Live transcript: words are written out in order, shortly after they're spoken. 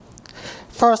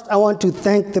First, I want to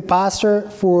thank the pastor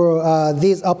for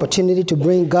this opportunity to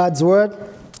bring God's word.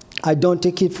 I don't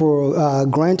take it for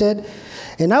granted.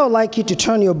 And I would like you to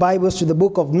turn your Bibles to the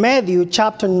book of Matthew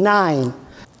chapter 9.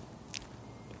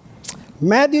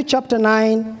 Matthew chapter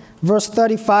 9, verse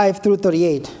 35 through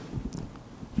 38.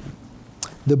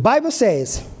 The Bible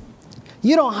says,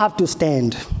 you don't have to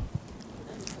stand.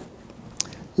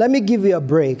 Let me give you a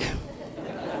break.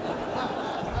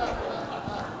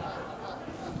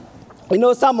 You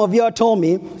know, some of you told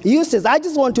me, you says, I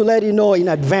just want to let you know in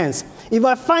advance. If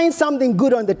I find something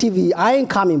good on the TV, I ain't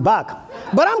coming back.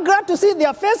 But I'm glad to see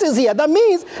their faces here. That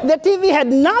means the TV had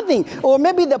nothing, or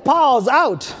maybe the power's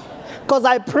out. Because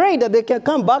I pray that they can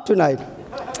come back tonight.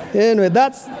 Anyway,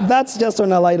 that's just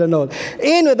on a lighter note.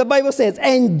 Anyway, the Bible says,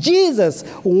 and Jesus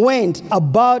went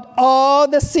about all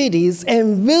the cities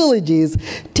and villages,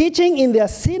 teaching in their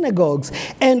synagogues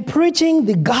and preaching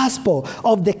the gospel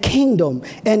of the kingdom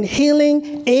and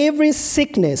healing every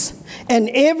sickness and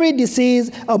every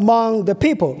disease among the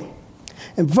people.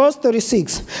 In verse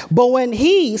 36, but when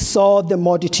he saw the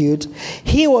multitude,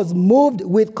 he was moved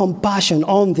with compassion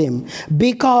on them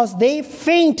because they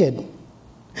fainted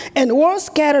and were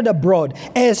scattered abroad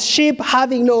as sheep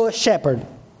having no shepherd.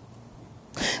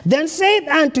 Then said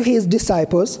unto his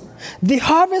disciples, the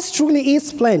harvest truly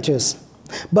is plenteous,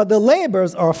 but the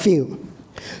laborers are few.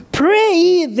 Pray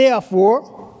ye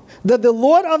therefore that the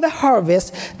Lord of the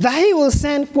harvest, that he will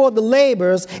send forth the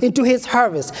laborers into his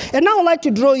harvest. And now I would like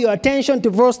to draw your attention to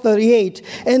verse 38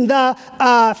 in the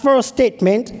first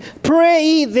statement. Pray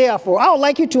ye therefore. I would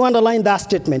like you to underline that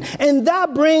statement. And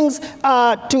that brings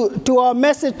to our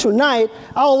message tonight.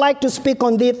 I would like to speak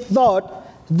on this thought,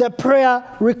 the prayer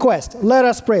request. Let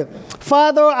us pray.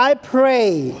 Father, I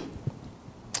pray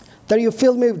that you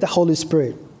fill me with the Holy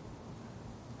Spirit.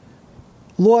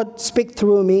 Lord, speak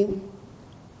through me.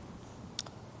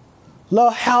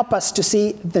 Lord, help us to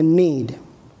see the need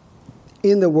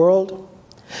in the world.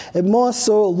 And more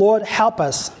so, Lord, help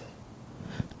us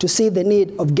to see the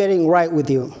need of getting right with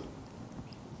you.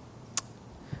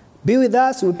 Be with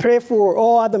us. We pray for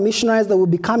all other missionaries that will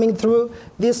be coming through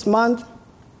this month.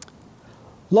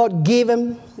 Lord, give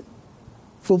them,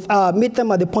 meet them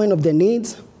at the point of their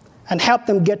needs and help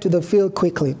them get to the field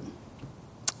quickly.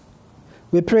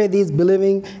 We pray this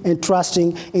believing and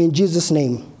trusting in Jesus'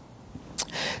 name.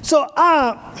 So,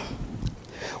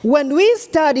 when we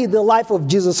study the life of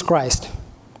Jesus Christ,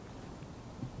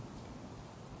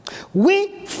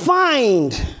 we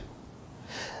find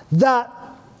that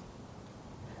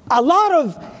a lot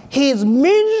of his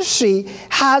ministry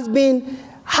has been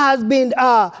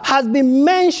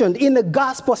mentioned in the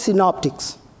Gospel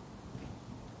Synoptics.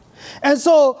 And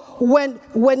so,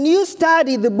 when you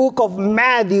study the book of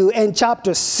Matthew in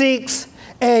chapter 6,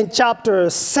 and chapter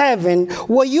 7,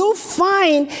 what you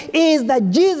find is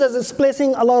that Jesus is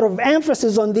placing a lot of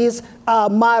emphasis on this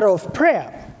matter of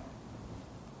prayer.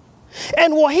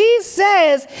 And what he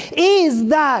says is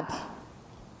that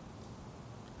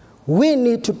we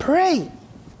need to pray.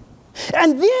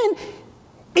 And then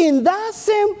in that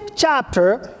same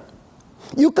chapter,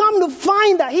 you come to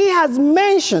find that he has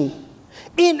mentioned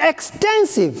in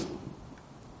extensive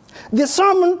the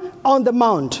Sermon on the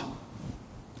Mount.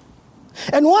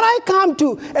 And what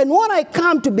I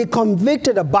come to be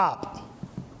convicted about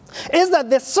is that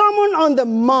the Sermon on the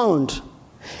Mount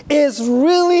is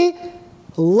really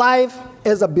life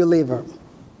as a believer.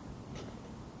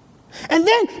 And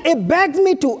then it begs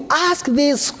me to ask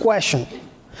this question.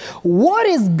 What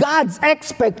is God's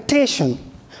expectation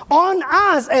on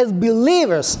us as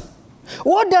believers?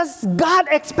 What does God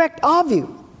expect of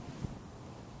you?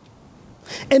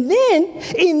 And then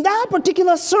in that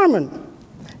particular sermon,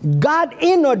 God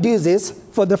introduces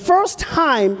for the first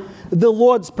time the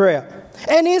Lord's Prayer.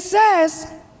 And he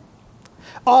says,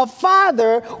 Our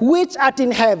Father which art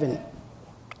in heaven,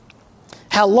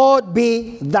 hallowed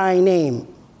be thy name.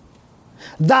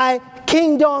 Thy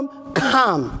kingdom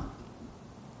come.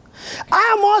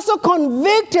 I am also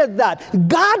convicted that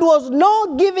God was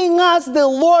not giving us the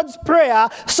Lord's Prayer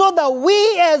so that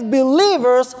we as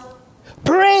believers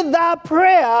pray that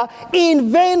prayer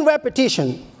in vain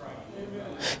repetition.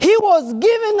 He was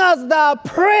giving us the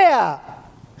prayer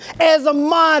as a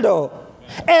model,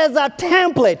 as a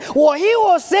template. What he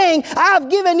was saying, I have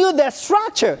given you the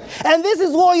structure, and this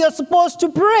is what you're supposed to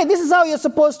pray. This is how you're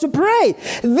supposed to pray.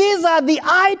 These are the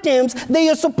items that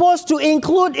you're supposed to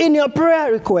include in your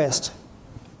prayer request.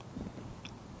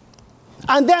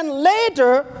 And then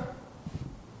later,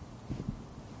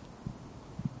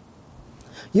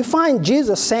 you find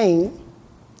Jesus saying,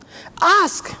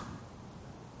 ask,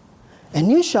 and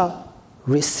you shall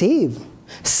receive.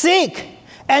 Seek,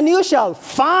 and you shall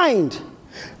find.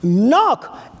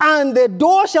 Knock, and the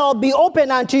door shall be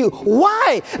open unto you.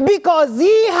 Why? Because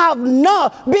ye have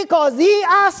not, because ye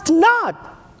ask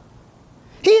not.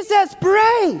 He says,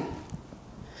 pray,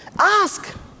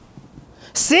 ask,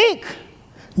 seek,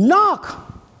 knock.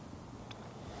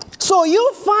 So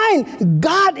you find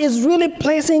God is really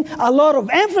placing a lot of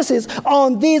emphasis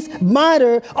on this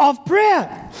matter of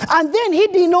prayer. And then he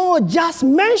did not just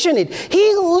mention it,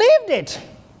 he lived it.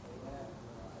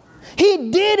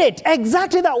 He did it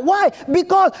exactly that. Why?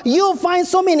 Because you'll find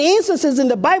so many instances in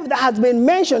the Bible that has been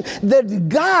mentioned that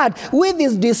God, with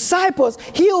his disciples,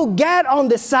 he will get on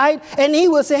the side and he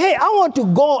will say, hey, I want to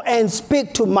go and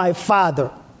speak to my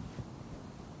Father.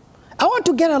 I want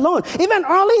to get alone. Even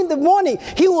early in the morning,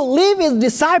 he will leave his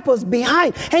disciples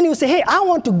behind and he will say, hey, I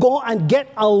want to go and get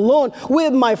alone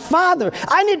with my Father.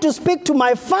 I need to speak to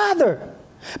my Father.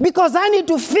 Because I need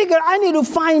to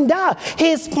find out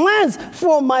his plans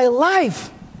for my life.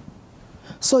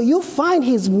 So you find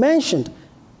he's mentioned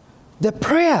the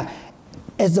prayer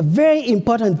as a very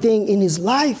important thing in his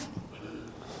life.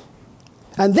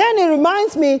 And then it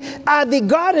reminds me at the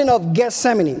Garden of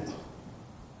Gethsemane.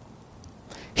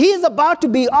 He is about to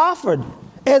be offered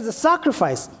as a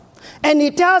sacrifice. And he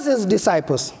tells his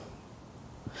disciples,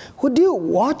 would you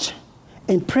watch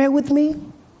and pray with me?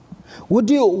 Would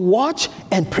you watch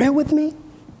and pray with me?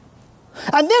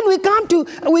 And then we come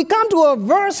to a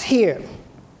verse here.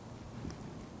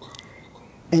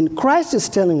 And Christ is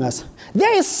telling us,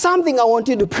 there is something I want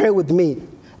you to pray with me.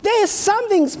 There is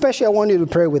something special I want you to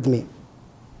pray with me.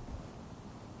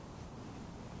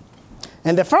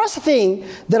 And the first thing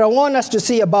that I want us to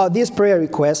see about this prayer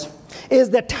request is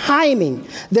the timing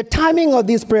of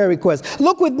this prayer request.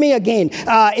 Look with me again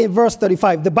in verse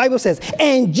 35. The Bible says,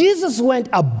 and Jesus went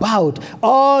about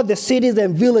all the cities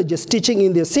and villages teaching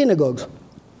in their synagogues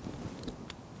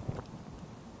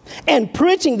and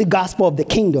preaching the gospel of the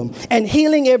kingdom and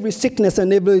healing every sickness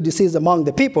and every disease among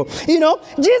the people.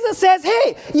 Jesus says,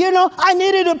 hey, I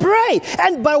needed to pray.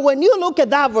 But when you look at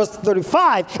that verse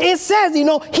 35, it says,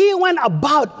 he went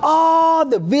about all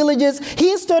the villages.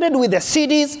 He started with the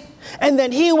cities. And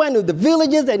then he went to the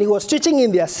villages and he was teaching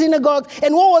in their synagogues.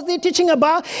 And what was he teaching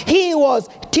about? He was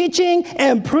teaching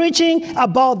and preaching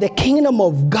about the kingdom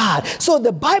of God. So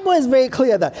the Bible is very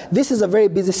clear that this is a very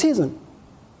busy season.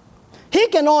 He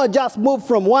cannot just move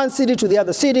from one city to the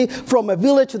other city, from a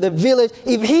village to the village,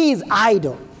 if he is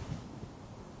idle.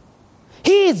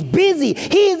 He is busy.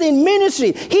 He is in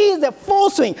ministry. He is a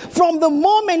full swing. From the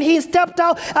moment he stepped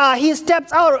out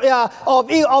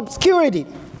of obscurity.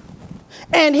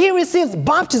 And he receives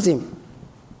baptism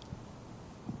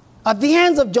at the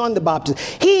hands of John the Baptist.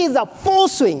 He is a full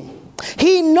swing.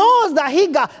 He knows that he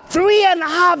got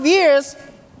 3.5 years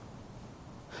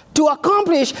to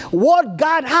accomplish what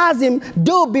God has him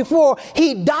do before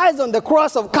he dies on the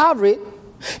cross of Calvary.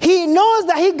 He knows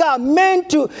that he got men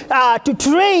to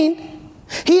train.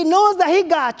 He knows that he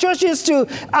got churches to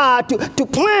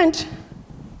plant.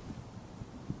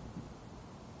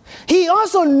 He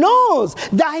also knows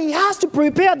that he has to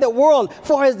prepare the world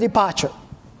for his departure.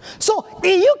 So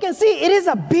you can see it is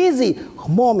a busy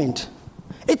moment.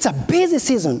 It's a busy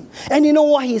season. And you know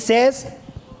what he says?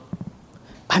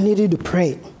 I need you to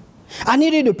pray. I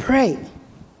need you to pray.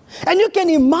 And you can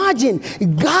imagine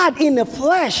God in the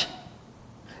flesh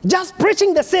just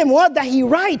preaching the same word that he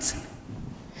writes.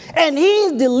 And he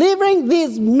is delivering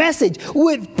this message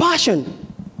with passion.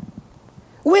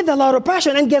 With a lot of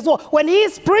passion. And guess what? When he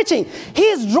is preaching, he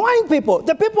is drawing people.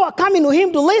 The people are coming to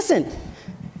him to listen.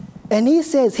 And he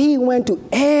says he went to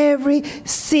every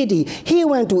city. He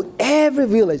went to every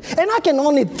village. And I can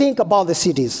only think about the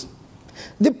cities.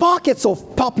 The pockets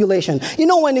of population.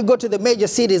 When you go to the major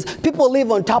cities, people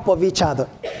live on top of each other.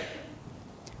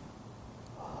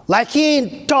 Like here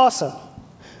in Tulsa.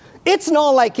 It's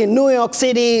not like in New York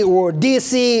City or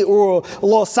DC or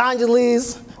Los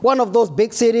Angeles, one of those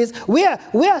big cities. We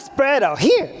are spread out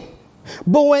here.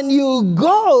 But when you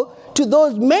go to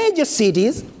those major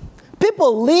cities,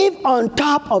 people live on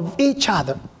top of each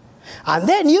other. And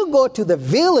then you go to the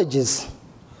villages.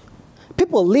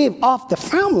 People live off the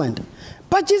farmland.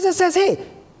 But Jesus says, hey,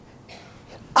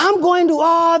 I'm going to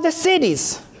all the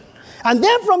cities. And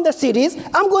then from the cities,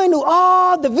 I'm going to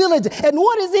all the villages. And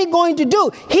what is he going to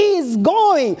do? He is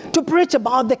going to preach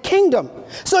about the kingdom.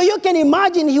 So you can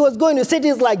imagine he was going to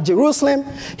cities like Jerusalem.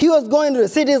 He was going to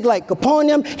cities like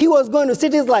Capernaum. He was going to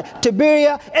cities like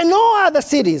Tiberia and all other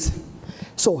cities.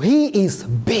 So he is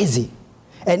busy.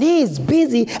 And he is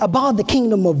busy about the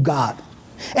kingdom of God.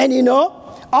 And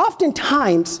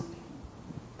oftentimes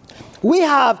we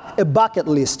have a bucket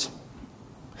list.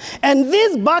 And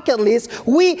this bucket list,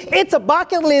 it's a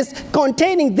bucket list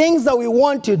containing things that we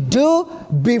want to do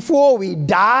before we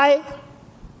die,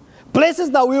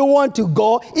 places that we want to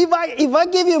go. If I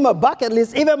give you my bucket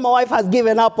list, even my wife has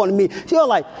given up on me. She's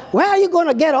like, where are you going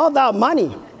to get all that money?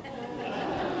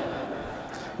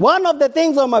 One of the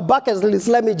things on my bucket list,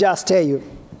 let me just tell you,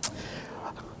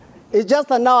 it's just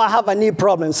that now I have a knee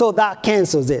problem, so that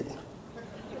cancels it.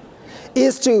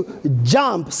 Is to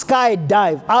jump,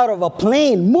 skydive out of a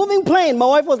plane, moving plane. My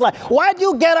wife was like, why do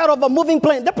you get out of a moving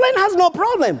plane? The plane has no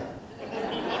problem.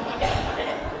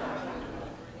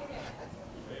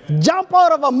 Jump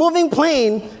out of a moving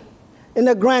plane in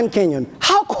the Grand Canyon.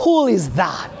 How cool is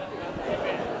that?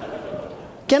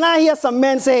 Can I hear some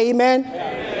men say amen?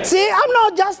 Amen. See, I'm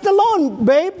not just alone,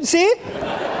 babe. See?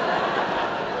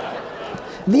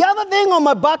 The other thing on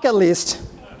my bucket list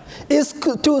is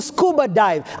to scuba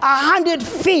dive 100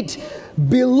 feet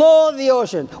below the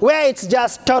ocean where it's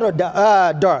just total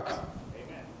dark. Amen.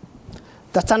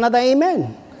 That's another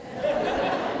amen.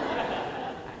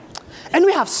 And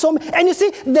we have so many. And you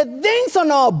see, the things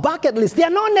on our bucket list, they are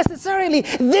not necessarily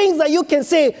things that you can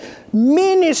say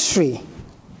ministry.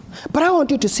 But I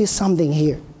want you to see something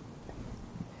here.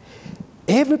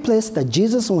 Every place that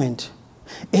Jesus went,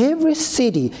 every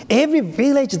city, every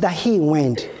village that he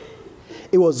went,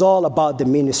 it was all about the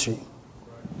ministry.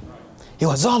 It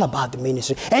was all about the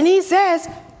ministry. And he says,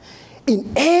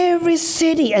 in every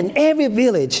city and every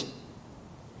village,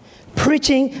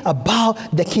 preaching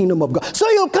about the kingdom of God. So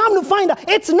you'll come to find out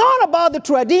it's not about the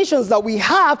traditions that we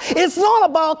have. It's not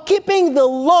about keeping the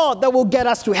law that will get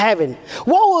us to heaven.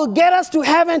 What will get us to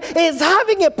heaven is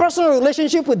having a personal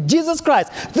relationship with Jesus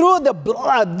Christ through the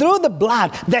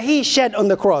blood that he shed on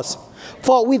the cross.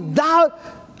 For without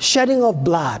shedding of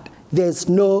blood, there's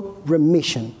no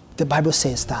remission. The Bible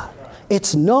says that.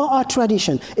 It's not our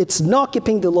tradition. It's not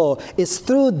keeping the law. It's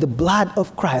through the blood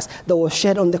of Christ that was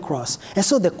shed on the cross. And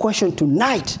so the question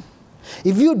tonight,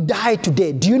 if you die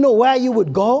today, do you know where you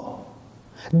would go?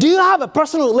 Do you have a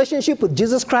personal relationship with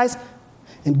Jesus Christ?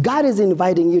 And God is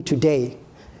inviting you today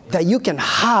that you can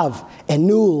have a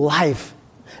new life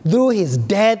through his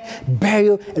death,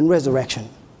 burial, and resurrection.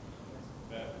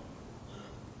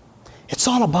 It's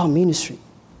all about ministry.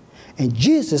 And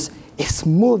Jesus is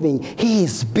moving. He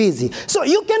is busy. So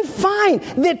you can find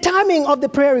the timing of the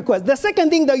prayer request. The second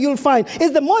thing that you'll find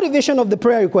is the motivation of the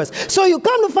prayer request. So you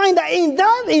come to find that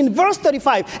in verse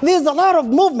 35, there's a lot of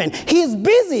movement. He is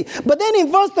busy. But then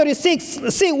in verse 36,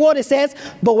 see what it says.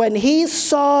 But when he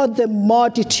saw the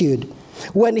multitude,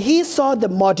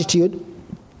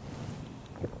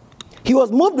 he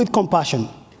was moved with compassion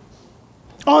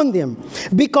on them,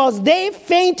 because they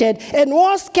fainted and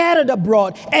were scattered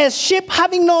abroad as sheep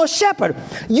having no shepherd.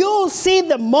 You'll see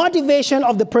the motivation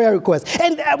of the prayer request.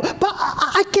 And but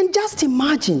I can just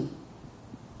imagine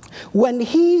when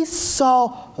he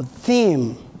saw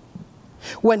them,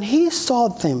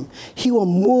 he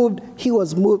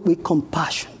was moved with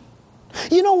compassion.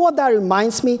 You know what that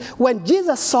reminds me? When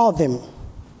Jesus saw them,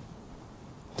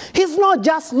 he's not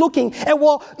just looking at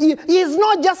what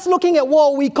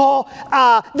we call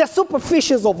the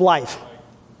superficies of life.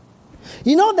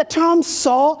 You know the term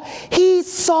saw? He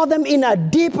saw them in a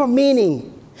deeper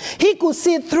meaning. He could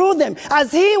see through them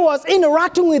as he was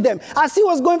interacting with them, as he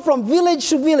was going from village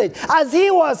to village, as he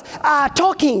was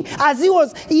talking, as he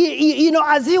was,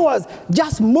 as he was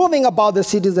just moving about the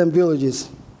cities and villages.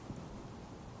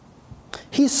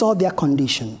 He saw their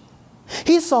condition.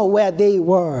 He saw where they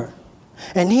were.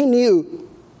 And he knew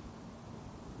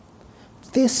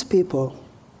these people,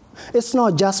 it's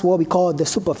not just what we call the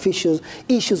superficial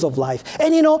issues of life.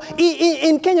 And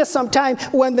in Kenya sometimes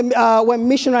when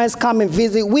missionaries come and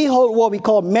visit, we hold what we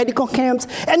call medical camps.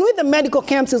 And with the medical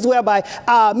camps is whereby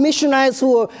missionaries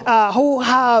who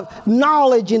have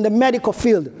knowledge in the medical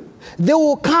field, they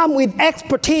will come with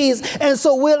expertise, and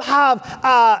so we'll have,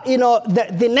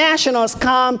 the nationals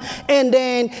come, and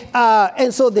then,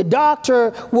 and so the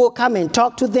doctor will come and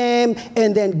talk to them,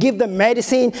 and then give them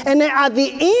medicine, and then at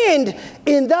the end,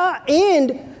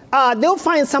 they'll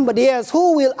find somebody else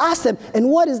who will ask them, and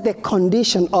what is the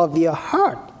condition of your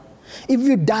heart? If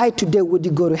you die today, would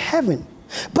you go to heaven?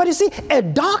 But you see, a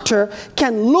doctor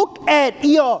can look at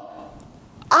your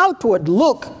outward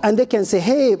look, and they can say,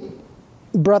 hey,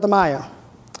 Brother Maya,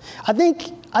 I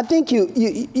think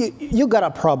you got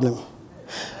a problem.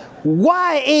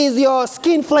 Why is your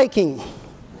skin flaking?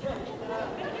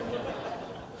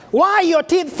 Why are your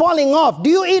teeth falling off? Do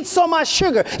you eat so much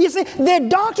sugar? You see, the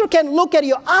doctor can look at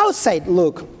your outside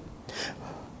look.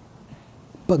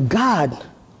 But God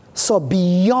saw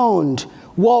beyond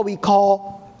what we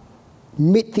call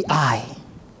meet the eye.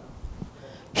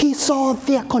 He saw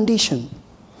their condition.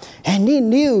 And he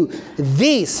knew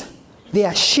these,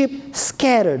 their sheep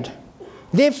scattered.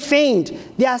 They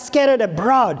faint, they are scattered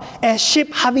abroad, as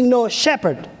sheep having no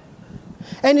shepherd.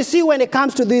 And you see, when it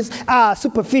comes to these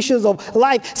superficials of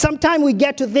life, sometimes we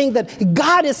get to think that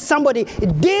God is somebody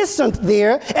distant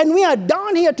there, and we are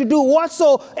down here to do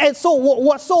whatso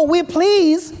we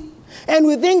please. And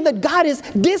we think that God is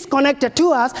disconnected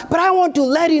to us, but I want to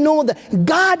let you know that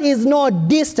God is not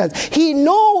distant. He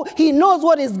knows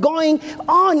what is going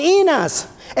on in us,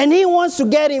 and He wants to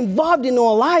get involved in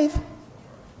our life.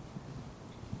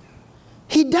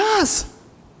 He does.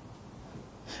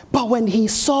 But when He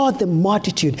saw the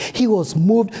multitude, He was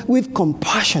moved with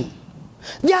compassion.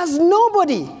 There's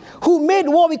nobody who made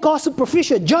what we call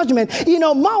superficial judgment. You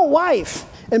know, my wife,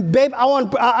 and babe, I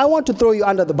want to throw you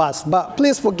under the bus, but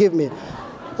please forgive me.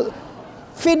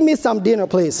 Feed me some dinner,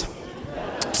 please.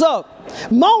 So,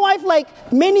 my wife,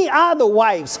 like many other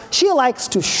wives, she likes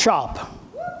to shop.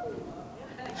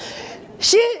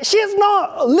 She's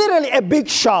not literally a big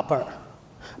shopper.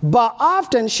 But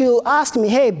often she'll ask me,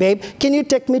 hey, babe, can you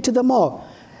take me to the mall?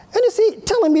 And you see,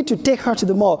 telling me to take her to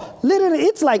the mall, literally,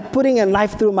 it's like putting a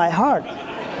knife through my heart.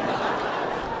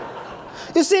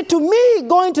 You see, to me,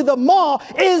 going to the mall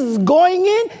is going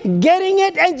in, getting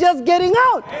it, and just getting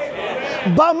out.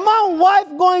 Amen. But my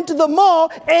wife going to the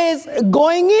mall is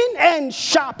going in and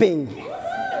shopping.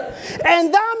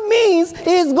 And that means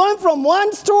he's going from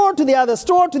one store to the other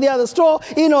store to the other store,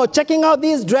 you know, checking out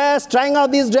this dress, trying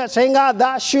out this dress, trying out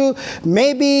that shoe,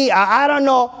 maybe, I don't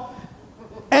know.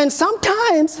 And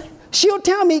sometimes she'll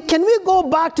tell me, can we go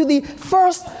back to the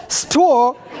first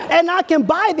store and I can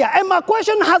buy there? And my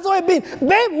question has always been,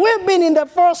 babe, we've been in the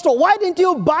first store. Why didn't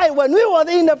you buy it when we were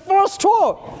in the first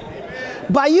store?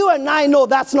 But you and I know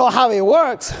that's not how it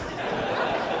works.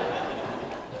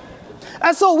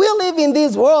 And so we live in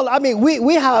this world. I mean,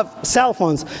 we have cell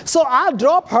phones. So I'll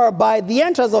drop her by the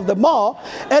entrance of the mall,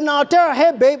 and I'll tell her,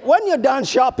 hey, babe, when you're done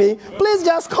shopping, please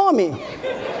just call me.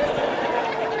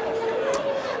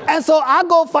 And so I'll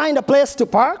go find a place to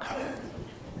park.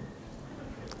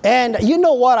 And you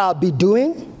know what I'll be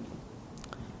doing?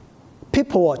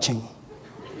 People watching.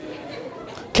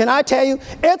 Can I tell you,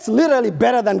 it's literally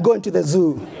better than going to the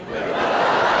zoo.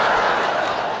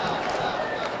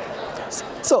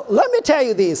 So let me tell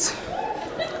you this.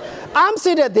 I'm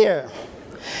seated there,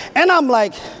 and I'm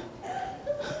like,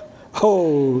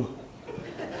 oh,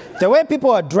 the way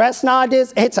people are dressed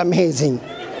nowadays, it's amazing.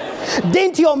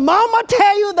 Didn't your mama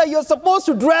tell you that you're supposed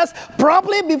to dress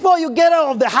properly before you get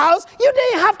out of the house? You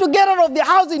didn't have to get out of the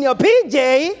house in your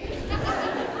PJ.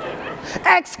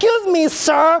 Excuse me,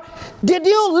 sir. Did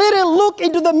you literally look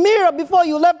into the mirror before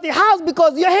you left the house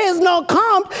because your hair is not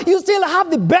combed? You still have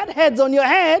the bed heads on your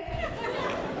head.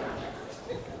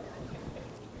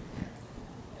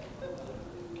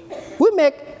 We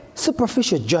make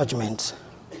superficial judgments.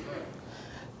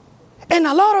 And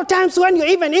a lot of times when you're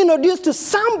even introduced to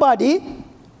somebody,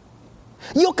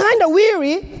 you're kind of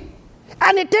weary,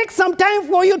 and it takes some time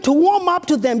for you to warm up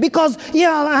to them because,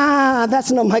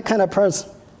 that's not my kind of person.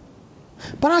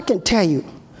 But I can tell you,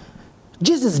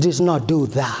 Jesus did not do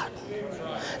that.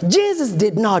 Jesus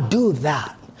did not do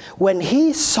that. When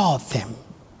He saw them,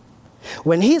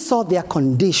 when He saw their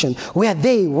condition, where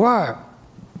they were,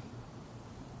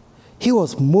 He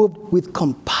was moved with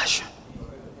compassion.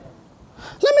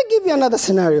 Let me give you another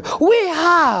scenario. We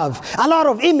have a lot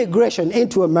of immigration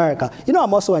into America. You know,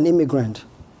 I'm also an immigrant.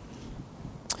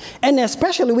 And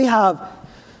especially we have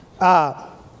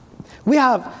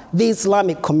the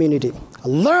Islamic community, a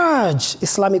large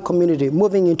Islamic community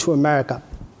moving into America.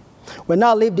 When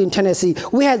I lived in Tennessee,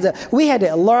 we had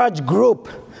a large group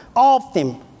of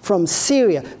them from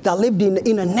Syria that lived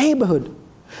in a neighborhood.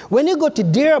 When you go to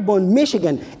Dearborn,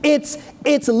 Michigan, it's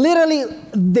literally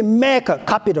the Mecca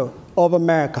capital of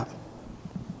America.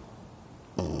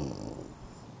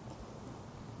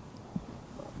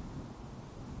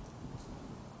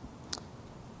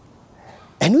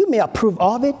 And we may approve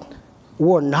of it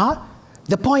or not.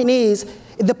 The point is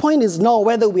not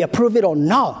whether we approve it or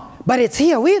not, but it's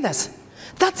here with us.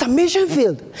 That's a mission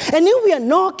field. And if we are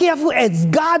not careful as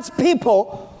God's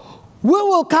people, we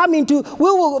will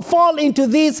fall into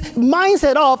this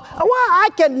mindset of, well, I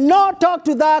cannot talk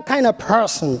to that kind of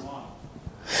person.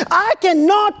 I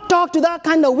cannot talk to that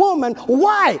kind of woman.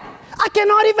 Why? I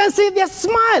cannot even see their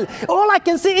smile. All I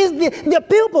can see is their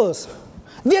pupils.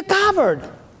 They're covered.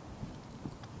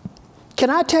 Can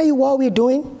I tell you what we're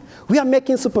doing? We are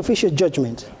making superficial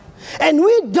judgment. And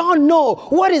we don't know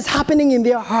what is happening in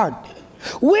their heart.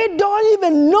 We don't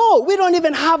even know. We don't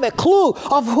even have a clue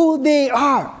of who they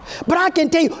are. But I can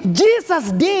tell you,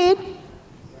 Jesus did.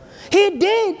 He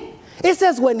did. It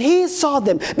says when he saw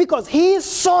them, because he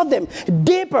saw them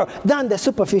deeper than the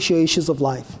superficial issues of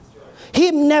life.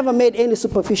 He never made any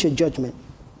superficial judgment.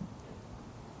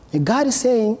 And God is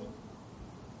saying,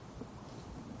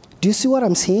 do you see what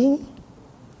I'm seeing?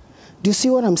 Do you see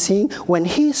what I'm seeing? When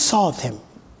he saw them,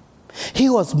 he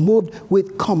was moved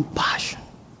with compassion.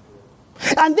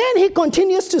 And then he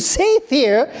continues to say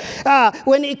there,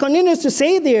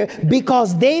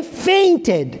 because they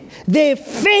fainted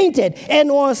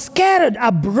and were scattered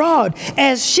abroad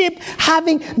as sheep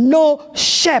having no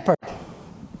shepherd.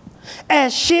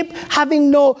 As sheep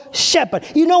having no shepherd.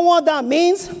 You know what that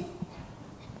means?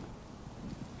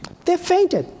 They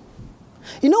fainted.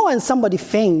 You know when somebody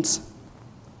faints,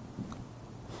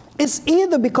 it's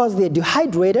either because they're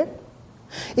dehydrated,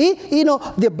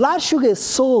 their blood sugar is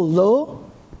so low,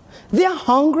 they're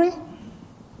hungry,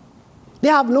 they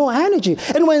have no energy.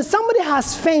 And when somebody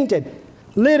has fainted,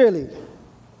 literally,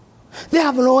 they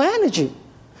have no energy.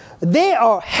 They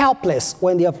are helpless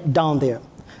when they are down there.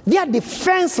 They are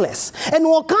defenseless. And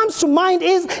what comes to mind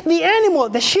is the animal,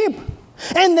 the sheep.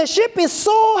 And the sheep is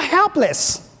so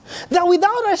helpless that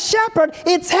without a shepherd,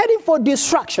 it's heading for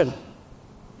destruction.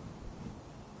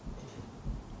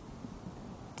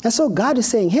 And so God is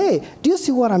saying, hey, do you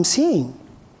see what I'm seeing?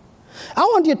 I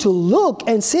want you to look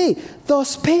and see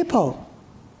those people.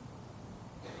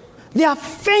 They have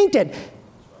fainted.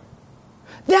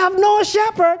 They have no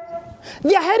shepherd.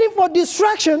 They are heading for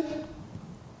destruction.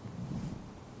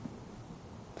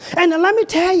 And let me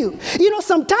tell you,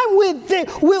 sometimes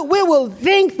we will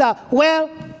think that, well,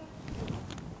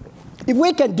 if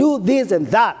we can do this and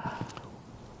that,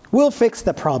 we'll fix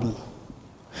the problem.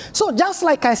 So just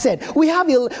like I said, we had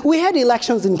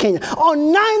elections in Kenya on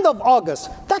 9th of August.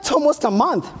 That's almost a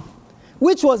month,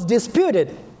 which was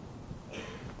disputed.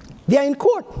 They are in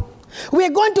court. We are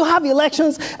going to have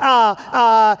elections.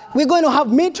 We're going to have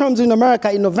midterms in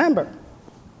America in November.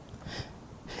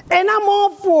 And I'm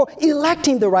all for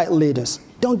electing the right leaders.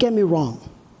 Don't get me wrong.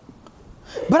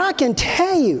 But I can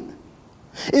tell you,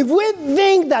 if we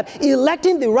think that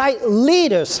electing the right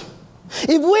leaders,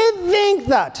 if we think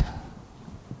that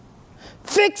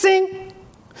fixing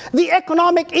the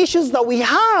economic issues that we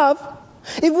have,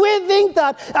 if we think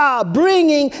that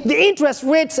bringing the interest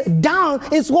rates down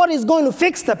is what is going to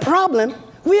fix the problem,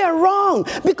 we are wrong,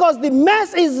 because the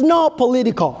mess is not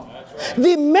political.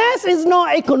 The mess is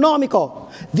not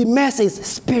economical. The mess is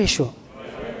spiritual.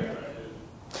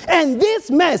 And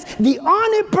this mess, the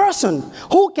only person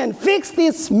who can fix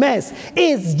this mess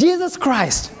is Jesus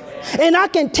Christ. And I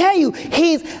can tell you,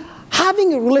 he's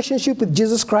having a relationship with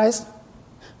Jesus Christ.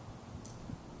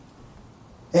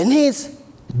 And his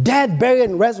death, burial,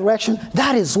 and resurrection,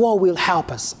 that is what will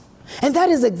help us. And that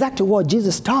is exactly what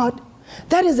Jesus taught.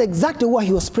 That is exactly what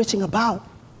he was preaching about.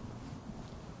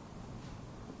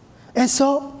 And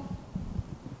so,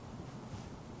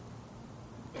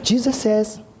 Jesus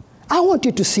says, I want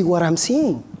you to see what I'm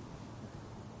seeing.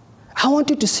 I want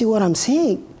you to see what I'm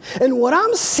seeing. And what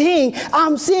I'm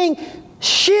seeing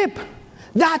sheep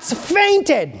that's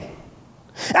fainted.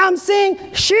 I'm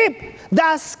seeing sheep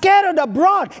that's scattered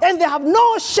abroad and they have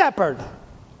no shepherd.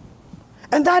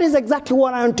 And that is exactly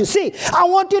what I want to see. I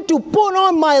want you to put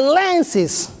on my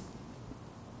lenses.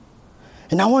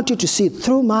 And I want you to see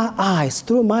through my eyes,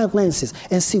 through my lenses,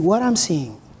 and see what I'm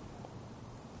seeing.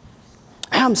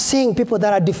 I'm seeing people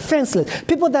that are defenseless,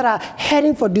 people that are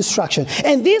heading for destruction.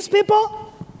 And these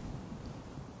people,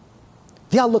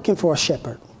 they are looking for a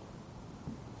shepherd.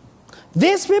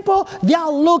 These people, they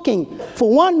are looking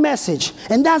for one message,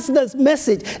 and that's the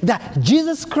message that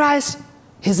Jesus Christ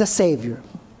is a Savior.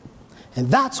 And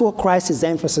that's what Christ is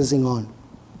emphasizing on.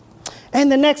 And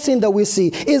the next thing that we see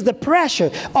is the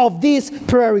pressure of these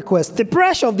prayer requests. The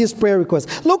pressure of these prayer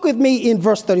requests. Look with me in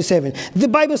verse 37. The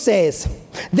Bible says,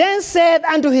 Then said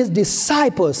unto his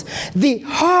disciples, The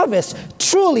harvest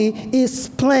truly is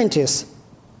plenteous,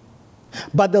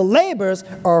 but the laborers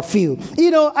are few.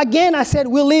 Again, I said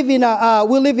we live in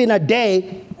a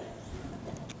day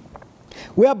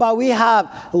whereby we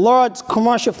have large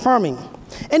commercial farming.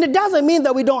 And it doesn't mean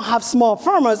that we don't have small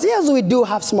farmers. Yes, we do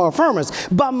have small farmers.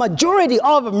 But majority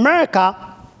of America,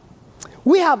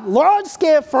 we have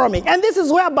large-scale farming. And this is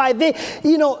whereby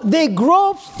they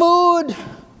grow food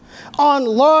on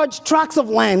large tracts of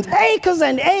land, acres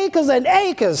and acres and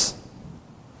acres.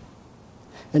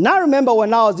 And I remember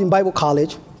when I was in Bible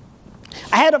college,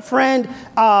 I had a friend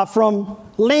from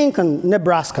Lincoln,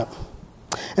 Nebraska.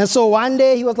 And so one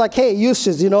day he was like, hey,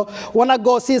 Eustace, want to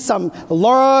go see some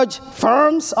large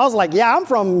farms? I was like, yeah, I'm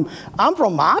from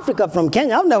Africa, from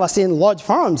Kenya. I've never seen large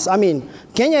farms. I mean,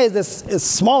 Kenya is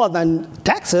smaller than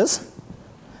Texas.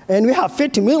 and we have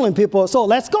 50 million people, so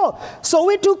let's go. So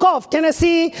we took off,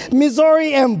 Tennessee,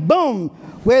 Missouri, and boom,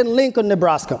 we're in Lincoln,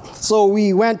 Nebraska. So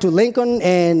we went to Lincoln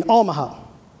and Omaha.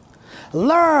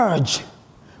 Large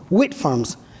wheat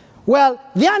farms. Well,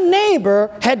 their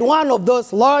neighbor had one of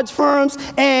those large farms,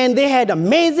 and they had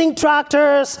amazing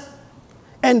tractors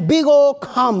and big old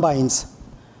combines.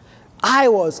 I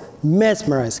was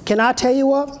mesmerized. Can I tell you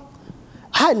what?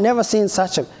 I had never seen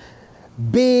such a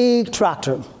big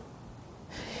tractor.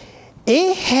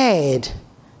 It had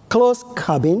closed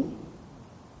cabin.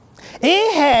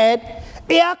 It had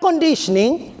air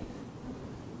conditioning.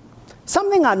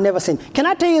 Something I'd never seen. Can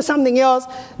I tell you something else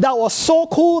that was so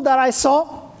cool that I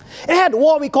saw? It had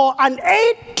what we call an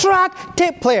 8-track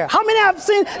tape player. How many have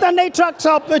seen an 8-track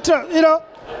tape, you know?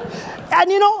 And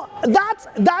you know,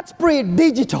 that's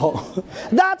pre-digital.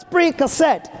 That's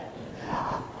pre-cassette.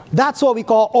 That's what we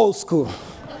call old school.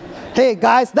 Hey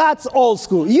guys, that's old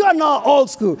school. You are not old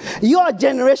school. You are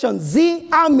Generation Z.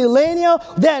 I'm millennial.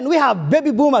 Then we have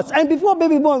baby boomers. And before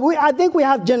baby boomers, I think we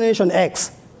have Generation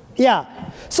X. Yeah.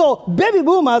 So baby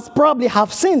boomers probably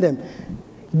have seen them.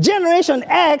 Generation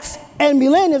X and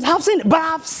millennials have seen it, but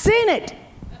I've seen it.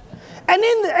 And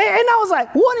I was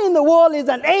like, what in the world is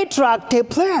an 8-track tape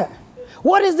player?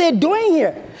 What is they doing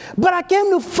here? But I came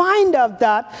to find out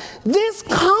that these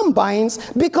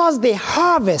combines, because they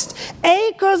harvest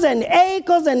acres and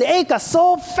acres and acres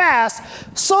so fast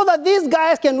so that these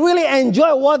guys can really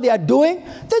enjoy what they are doing,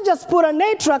 they just put an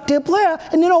 8-track tape player,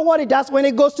 and you know what it does when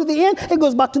it goes to the end? It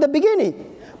goes back to the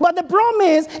beginning. But the problem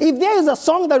is, if there is a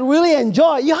song that really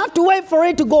enjoy, you have to wait for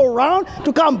it to go around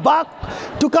to come back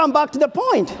to the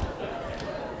point.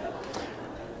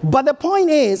 But the point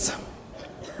is,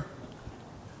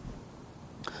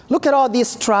 look at all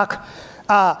these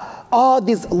all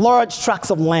these large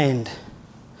tracts of land.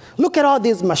 Look at all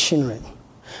this machinery.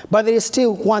 But there is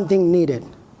still one thing needed.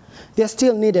 There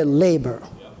still needed labor.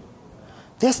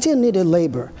 They still needed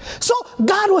labor. So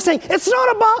God was saying, it's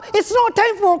not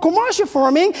time for commercial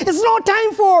farming. It's not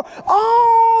time for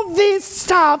all this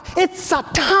stuff. It's a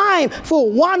time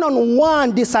for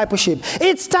one-on-one discipleship.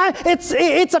 It's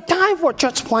a time for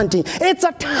church planting. It's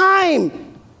a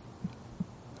time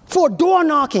for door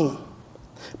knocking.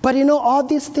 But you know, all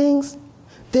these things,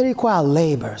 they require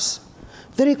labors.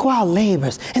 They require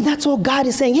labors. And that's what God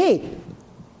is saying, hey,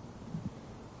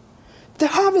 the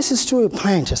harvest is truly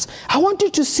plenteous. I want you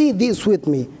to see this with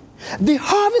me. The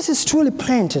harvest is truly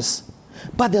plenteous,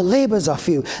 but the labors are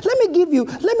few. Let me give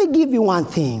you one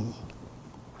thing.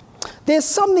 There's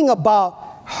something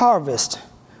about harvest.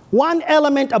 One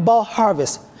element about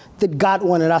harvest that God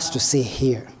wanted us to see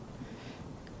here.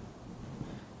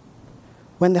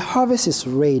 When the harvest is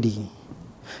ready,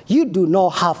 you do not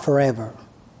have forever.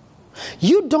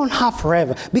 You don't have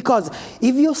forever, because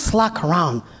if you slack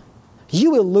around, you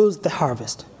will lose the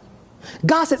harvest.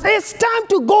 God says, it's time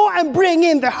to go and bring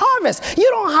in the harvest. You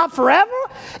don't have forever.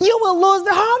 You will lose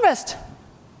the harvest.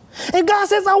 And God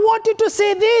says, I want you to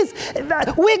see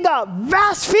this. We got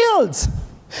vast fields.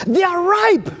 They are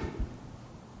ripe.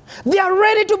 They are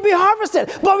ready to be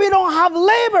harvested, but we don't have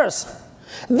labors.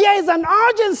 There is an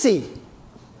urgency.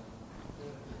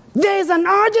 There is an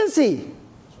urgency.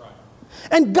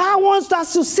 And God wants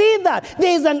us to see that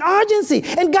there is an urgency.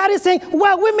 And God is saying,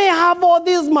 well, we may have all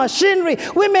this machinery,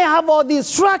 we may have all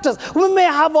these tractors, we may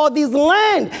have all this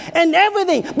land and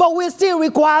everything, but we still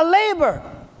require labor.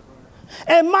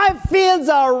 And my fields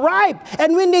are ripe,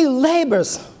 and we need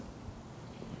labors.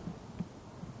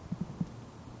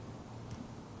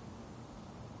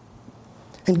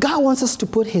 And God wants us to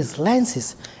put his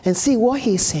lenses and see what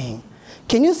he's saying.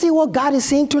 Can you see what God is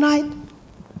saying tonight?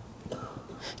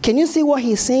 Can you see what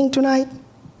he's saying tonight?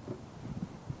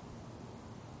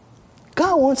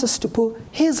 God wants us to put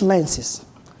his lenses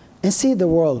and see the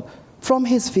world from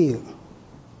his view.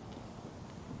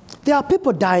 There are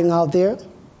people dying out there.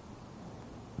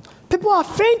 People are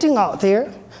fainting out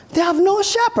there. They have no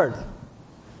shepherd.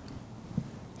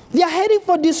 They are heading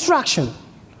for destruction.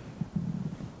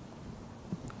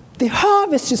 The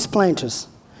harvest is plenteous,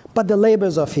 but the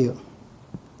labors are few.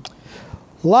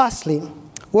 Lastly,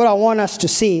 what I want us to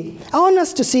see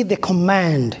the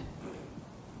command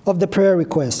of the prayer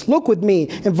request. Look with me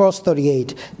in verse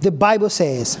 38. The Bible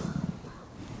says,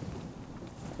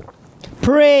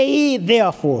 "Pray ye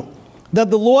therefore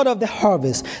that the Lord of the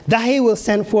harvest, that he will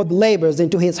send forth laborers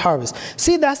into his harvest."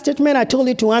 See that statement I told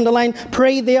you to underline?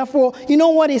 Pray therefore. You know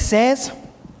what it says?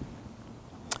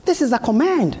 This is a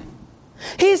command.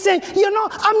 He's saying,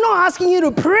 I'm not asking you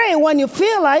to pray when you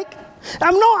feel like.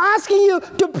 I'm not asking you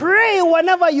to pray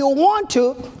whenever you want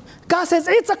to. God says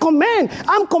it's a command.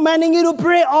 I'm commanding you to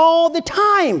pray all the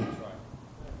time.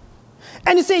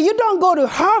 And you say, you don't go to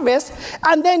harvest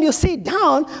and then you sit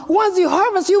down. Once you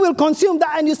harvest, you will consume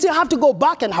that and you still have to go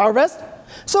back and harvest.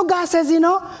 So God says,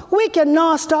 we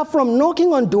cannot stop from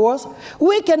knocking on doors.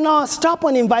 We cannot stop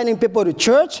on inviting people to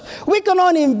church. We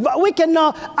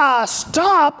cannot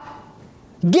stop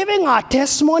giving our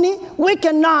testimony. We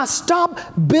cannot stop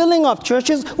building of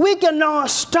churches. We cannot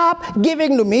stop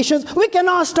giving to missions. We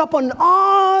cannot stop on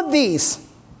all these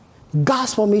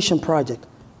gospel mission projects.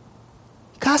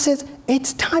 God says,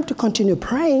 it's time to continue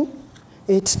praying.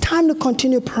 It's time to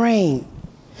continue praying.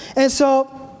 And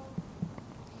so,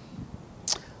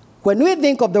 when we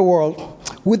think of the world,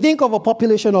 we think of a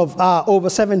population of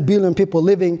over 7 billion people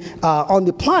living on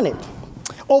the planet.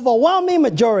 Overwhelming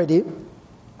majority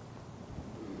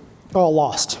are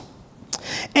lost.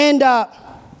 And I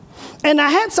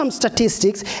had some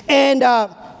statistics, and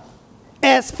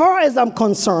as far as I'm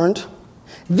concerned,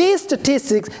 these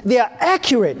statistics, they are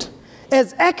accurate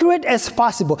as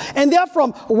possible. And they're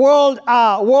from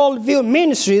Worldview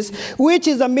Ministries, which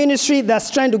is a ministry that's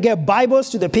trying to get Bibles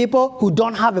to the people who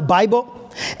don't have a Bible.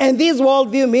 And these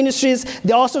Worldview Ministries,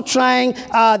 they're also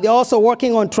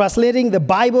working on translating the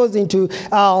Bibles into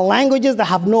languages that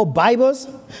have no Bibles.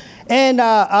 And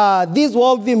these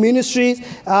Worldview Ministries,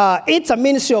 it's a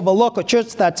ministry of a local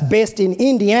church that's based in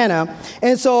Indiana.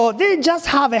 And so they just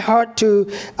have a heart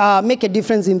to make a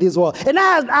difference in this world. And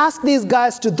I had asked these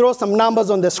guys to throw some numbers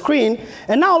on the screen.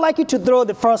 And now I'd like you to throw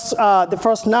the first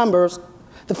numbers,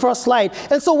 the first slide.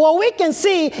 And so what we can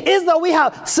see is that we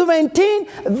have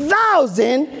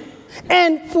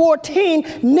 17,014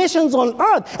 nations on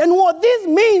earth. And what this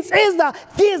means is that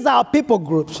these are people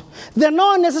groups. They're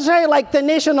not necessarily like the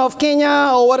nation of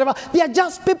Kenya or whatever. They are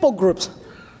just people groups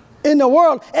in the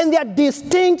world, and they are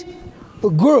distinct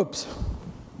groups.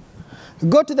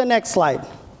 Go to the next slide.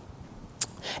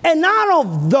 And out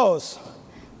of those,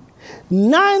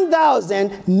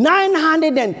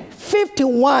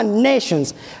 9,951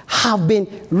 nations have been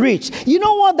reached. You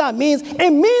know what that means?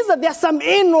 It means that there's some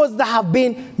inroads that have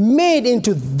been made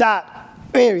into that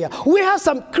area. We have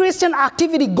some Christian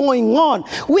activity going on.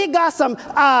 We got some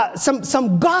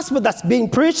gospel that's being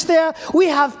preached there. We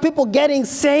have people getting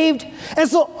saved. And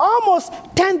so almost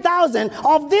 10,000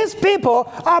 of these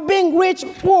people are being reached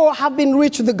or have been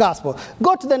reached with the gospel.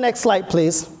 Go to the next slide,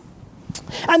 please.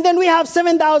 And then we have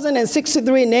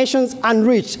 7,063 nations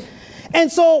unreached.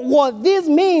 And so what this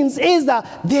means is that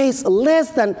there is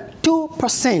less than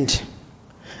 2%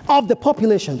 of the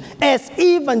population as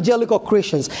evangelical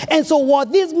Christians. And so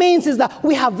what this means is that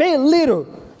we have very little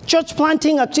church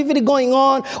planting activity going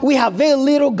on. We have very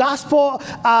little gospel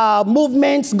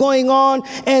movements going on.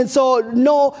 And so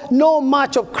no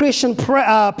much of Christian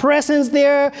presence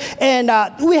there. And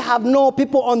we have no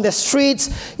people on the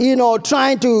streets,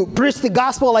 trying to preach the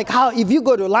gospel. Like how if you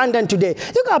go to London today,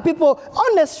 you got people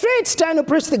on the streets trying to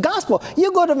preach the gospel.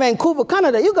 You go to Vancouver,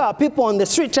 Canada, you got people on the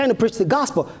street trying to preach the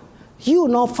gospel. You will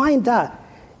not find that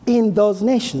in those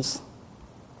nations.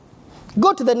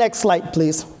 Go to the next slide,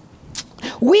 please.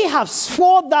 We have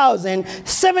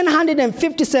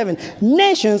 4,757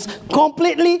 nations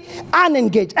completely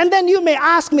unengaged. And then you may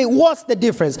ask me, what's the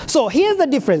difference? So here's the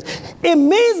difference. It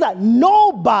means that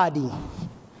nobody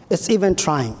is even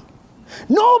trying.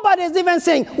 Nobody is even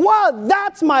saying, well,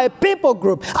 that's my people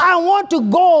group. I want to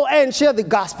go and share the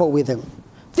gospel with them.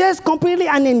 They're completely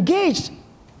unengaged.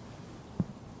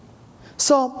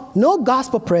 So no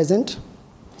gospel present,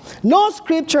 no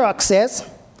scripture access.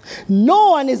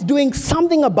 No one is doing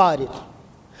something about it.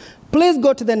 Please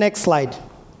go to the next slide.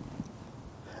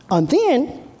 And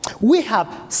then we have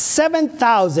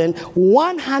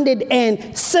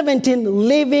 7,117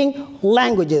 living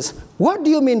languages. What do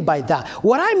you mean by that?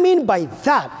 What I mean by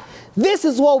that, this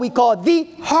is what we call the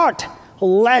heart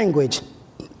language.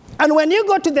 And when you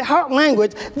go to the heart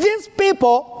language, these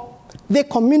people, they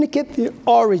communicate the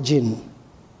origin.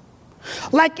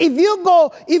 Like if you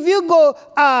go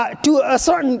to a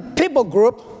certain people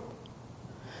group,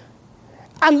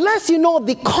 unless you know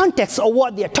the context of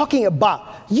what they're talking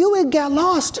about, you will get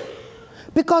lost.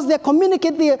 Because they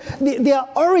communicate their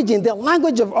origin, their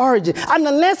language of origin. And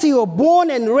unless you were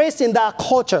born and raised in that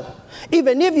culture,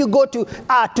 even if you go to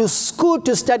school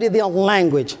to study their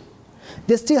language,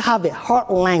 they still have a heart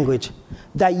language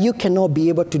that you cannot be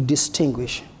able to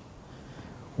distinguish.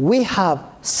 We have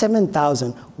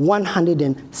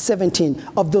 7,117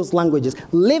 of those languages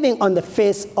living on the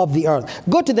face of the earth.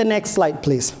 Go to the next slide,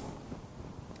 please.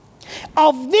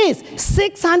 Of these,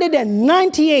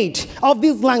 698 of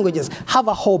these languages have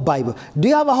a whole Bible. Do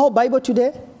you have a whole Bible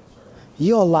today?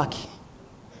 You're lucky.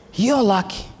 You're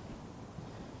lucky.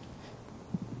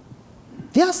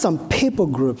 There are some people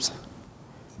groups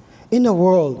in the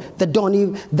world that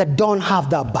don't have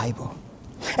that Bible.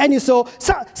 And so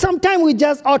sometimes we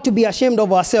just ought to be ashamed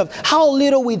of ourselves, how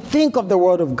little we think of the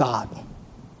Word of God.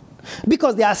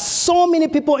 Because there are so many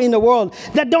people in the world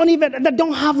that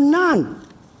don't have none.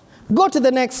 Go to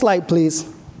the next slide,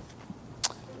 please.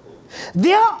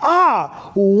 There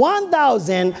are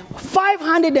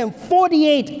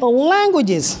 1,548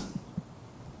 languages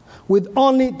with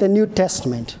only the New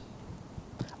Testament.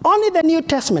 Only the New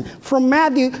Testament, from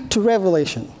Matthew to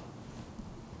Revelation.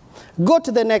 Go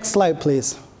to the next slide,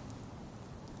 please.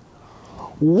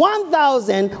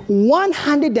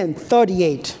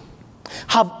 1,138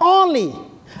 have only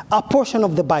a portion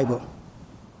of the Bible.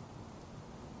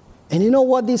 And you know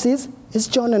what this is? It's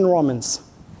John and Romans.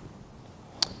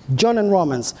 John and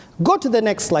Romans. Go to the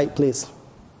next slide, please.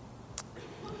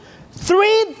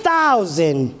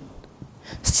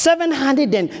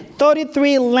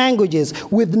 3,733 languages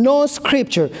with no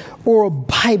scripture or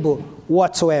Bible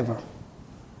whatsoever.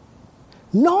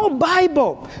 No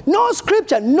Bible, no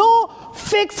scripture, no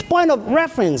fixed point of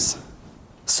reference,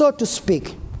 so to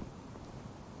speak.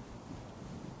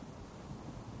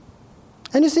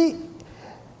 And you see,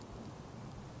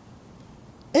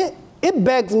 it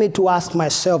begs me to ask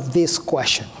myself this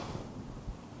question.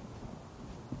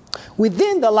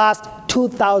 Within the last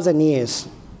 2,000 years,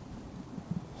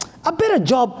 a better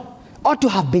job ought to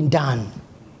have been done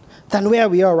than where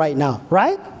we are right now,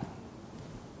 right?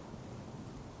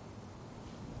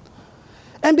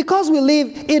 And because we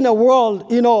live in a world,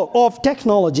 of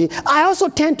technology, I also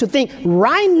tend to think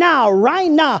right now,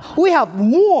 we have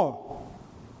more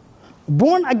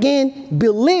born-again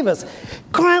believers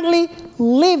currently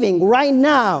living right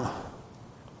now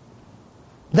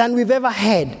than we've ever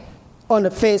had on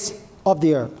the face of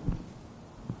the earth.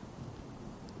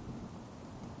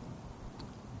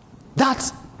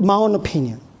 That's my own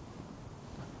opinion.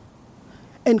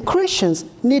 And Christians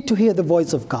need to hear the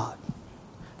voice of God.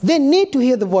 They need to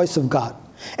hear the voice of God.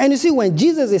 And you see, when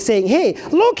Jesus is saying, hey,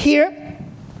 look here,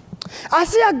 I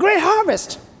see a great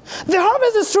harvest. The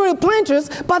harvest is truly plenteous,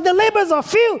 but the labors are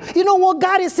few. You know what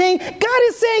God is saying? God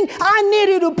is saying, I need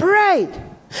you to pray.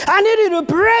 I need you to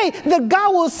pray that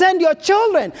God will send your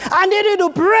children. I need you to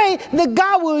pray that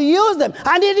God will use them.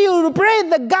 I need you to pray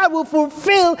that God will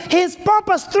fulfill His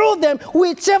purpose through them,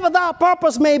 whichever that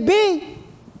purpose may be.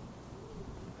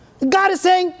 God is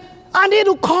saying, I need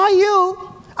to call you.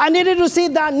 I need you to see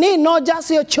that need, not just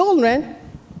your children.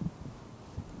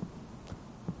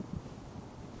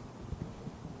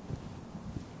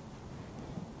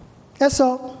 And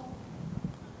so,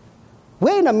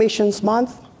 we're in a missions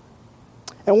month.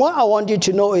 And what I want you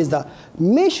to know is that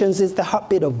missions is the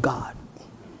heartbeat of God.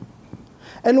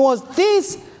 And what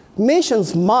this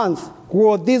missions month,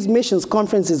 what this missions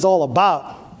conference is all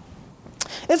about,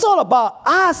 it's all about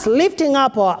us lifting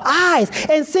up our eyes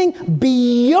and seeing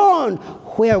beyond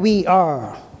where we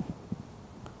are.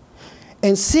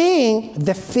 And seeing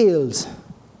the fields.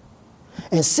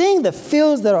 And seeing the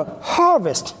fields that are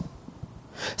harvest.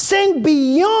 Seeing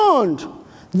beyond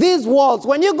these walls.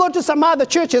 When you go to some other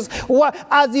churches,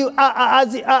 as you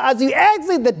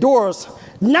exit the doors,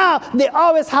 now they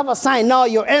always have a sign, now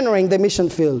you're entering the mission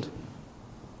field.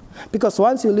 Because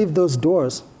once you leave those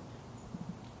doors,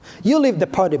 you leave the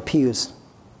parted pews,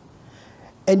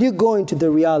 and you go into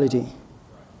the reality.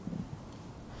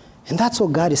 And that's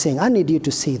what God is saying. I need you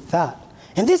to see that.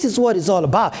 And this is what it's all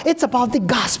about. It's about the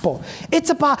gospel. It's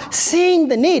about seeing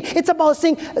the need. It's about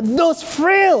seeing those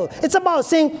frail. It's about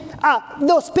seeing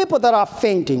those people that are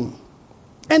fainting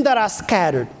and that are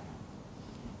scattered.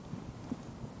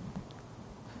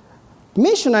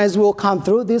 Missionaries will come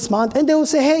through this month and they will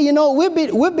say, hey,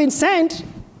 we've been sent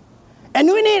and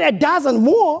we need a dozen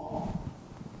more.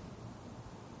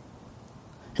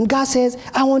 And God says,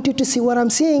 I want you to see what I'm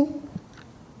seeing.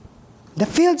 The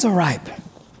fields are ripe.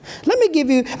 Let me give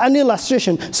you an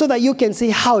illustration so that you can see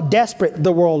how desperate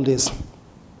the world is.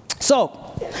 So,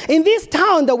 in this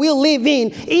town that we live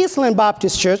in, Eastland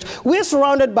Baptist Church, we're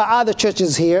surrounded by other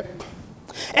churches here.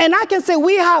 And I can say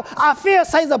we have a fair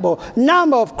sizable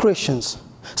number of Christians.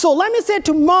 So let me say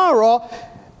tomorrow,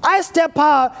 I step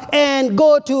out and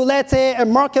go to, let's say, a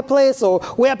marketplace or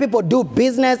where people do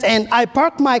business, and I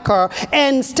park my car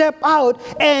and step out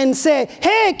and say,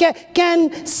 hey,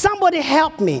 can somebody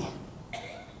help me?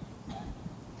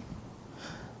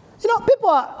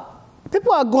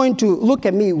 People are going to look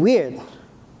at me weird.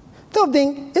 They'll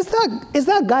think, is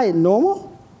that guy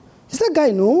normal? Is that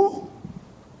guy normal?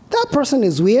 That person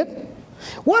is weird.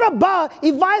 What about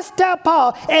if I step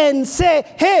out and say,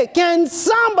 hey, can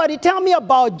somebody tell me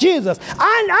about Jesus?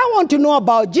 I want to know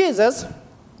about Jesus.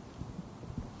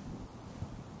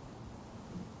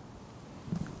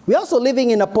 We're also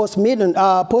living in a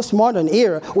postmodern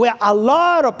era where a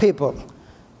lot of people,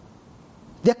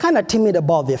 they're kind of timid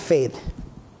about their faith.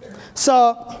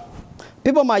 So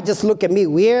people might just look at me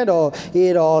weird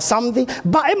or something,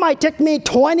 but it might take me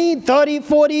 20, 30,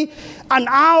 40, an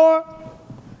hour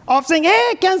of saying,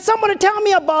 hey, can somebody tell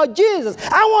me about Jesus?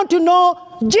 I want to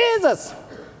know Jesus.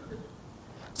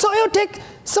 So it'll take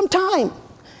some time.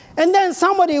 And then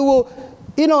somebody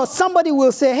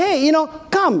will say, hey,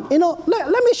 come,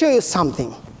 let me show you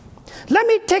something. Let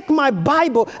me take my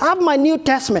Bible, I have my New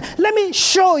Testament. Let me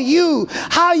show you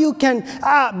how you can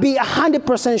be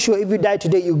 100% sure if you die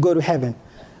today, you go to heaven.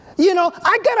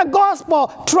 I got a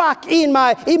gospel tract in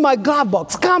my glove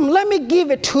box. Come, let me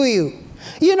give it to you.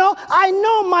 I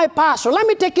know my pastor. Let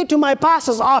me take you to my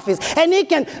pastor's office, and he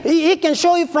can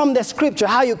show you from the scripture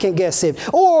how you can get saved.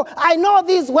 Or I know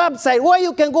this website where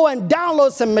you can go and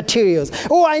download some materials.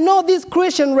 Or I know this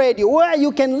Christian radio where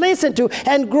you can listen to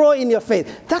and grow in your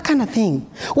faith. That kind of thing.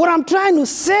 What I'm trying to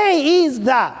say is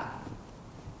that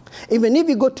even if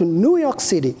you go to New York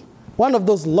City, one of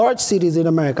those large cities in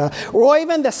America, or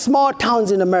even the small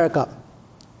towns in America,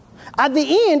 at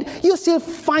the end, you still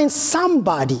find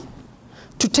somebody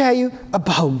to tell you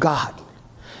about God.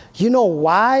 You know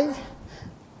why?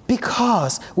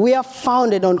 Because we are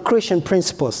founded on Christian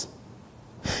principles.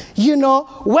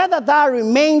 Whether that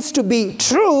remains to be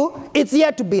true, it's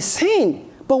yet to be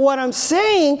seen. But what I'm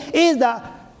saying is that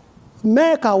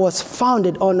America was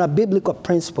founded on a biblical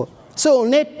principle. So it will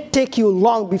not take you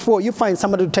long before you find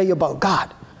somebody to tell you about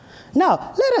God.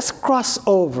 Now, let us cross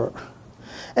over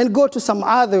and go to some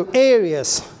other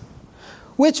areas,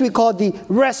 which we call the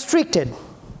restricted.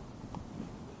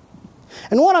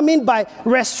 And what I mean by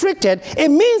restricted, it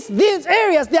means these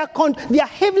areas, they are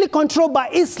heavily controlled by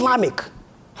Islamic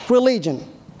religion,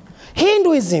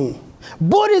 Hinduism,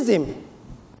 Buddhism.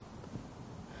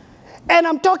 And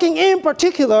I'm talking in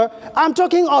particular, I'm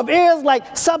talking of areas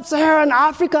like Sub-Saharan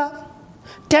Africa,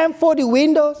 1040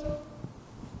 windows.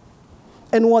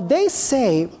 And what they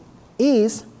say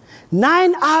is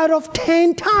 9 out of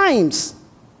 10 times,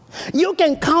 you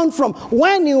can count from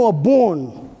when you were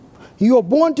born. You were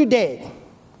born today.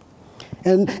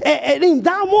 And in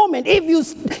that moment, if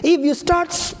you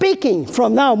start speaking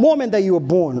from that moment that you were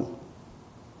born,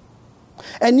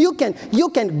 and you can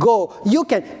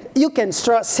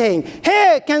start saying,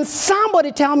 hey, can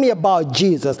somebody tell me about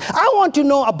Jesus? I want to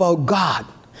know about God.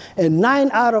 And 9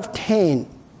 out of 10,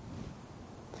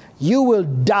 you will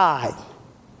die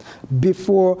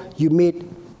before you meet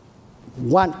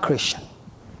one Christian.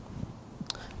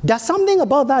 Does something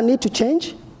about that need to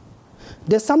change?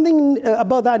 There's something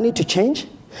about that need to change.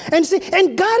 And see,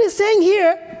 and God is saying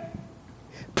here,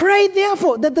 pray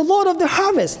therefore that the Lord of the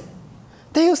harvest,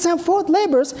 that He'll send forth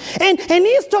laborers. And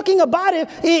He's talking about it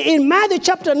in Matthew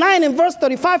chapter 9 and verse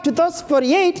 35 to verse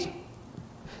 48.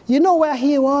 You know where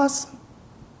He was?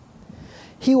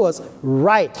 He was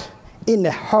right in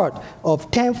the heart of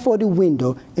 1040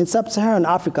 window in Sub-Saharan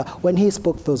Africa when He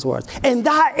spoke those words. And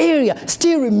that area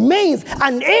still remains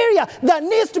an area that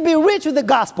needs to be rich with the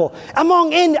gospel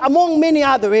among many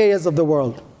other areas of the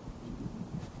world.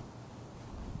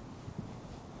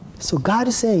 So God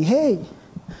is saying, hey,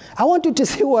 I want you to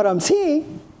see what I'm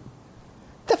seeing.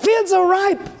 The fields are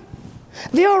ripe.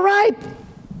 They are ripe.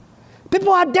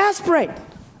 People are desperate.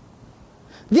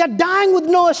 They are dying with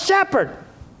no shepherd.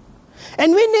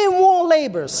 And we need more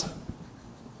laborers.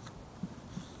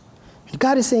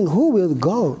 God is saying, who will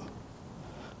go?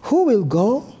 Who will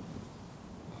go?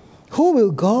 Who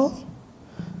will go?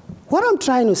 What I'm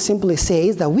trying to simply say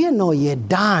is that we are not yet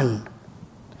done.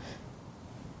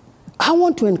 I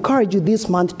want to encourage you this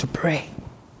month to pray.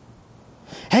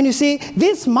 And you see,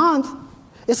 this month,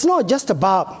 it's not just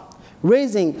about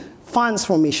raising funds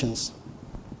for missions.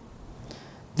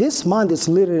 This month is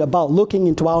literally about looking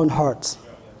into our own hearts.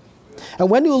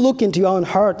 And when you look into your own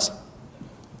hearts,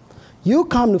 you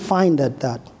come to find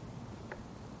that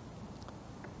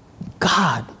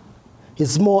God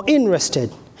is more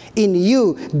interested in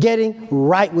you getting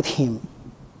right with Him.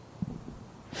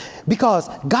 Because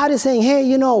God is saying, hey,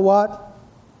 you know what?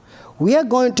 We are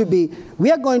going to be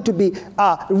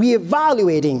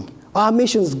reevaluating our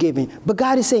missions giving. But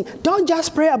God is saying, don't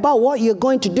just pray about what you're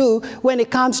going to do when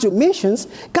it comes to missions.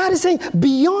 God is saying,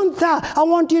 beyond that, I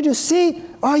want you to see,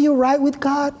 are you right with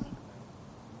God?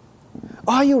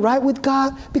 Are you right with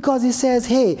God? Because He says,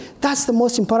 hey, that's the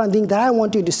most important thing that I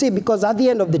want you to see, because at the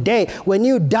end of the day, when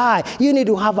you die, you need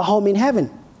to have a home in heaven.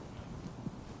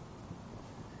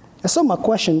 And so my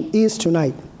question is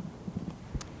tonight,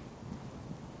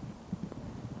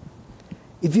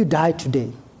 if you die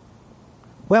today,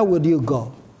 where would you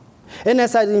go? And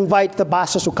as I invite the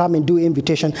pastors to come and do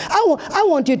invitation, I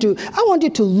want you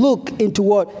to look into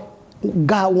what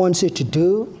God wants you to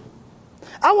do.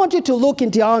 I want you to look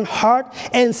into your own heart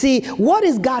and see, what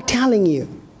is God telling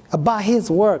you about his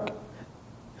work?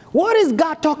 What is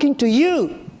God talking to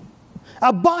you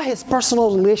about his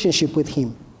personal relationship with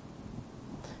him?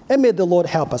 And may the Lord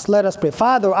help us. Let us pray.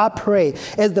 Father, I pray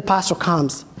as the pastor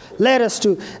comes, let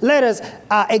us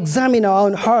examine our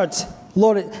own hearts.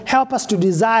 Lord, help us to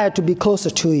desire to be closer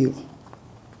to you.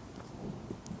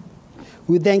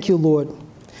 We thank you, Lord.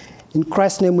 In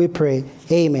Christ's name we pray.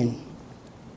 Amen.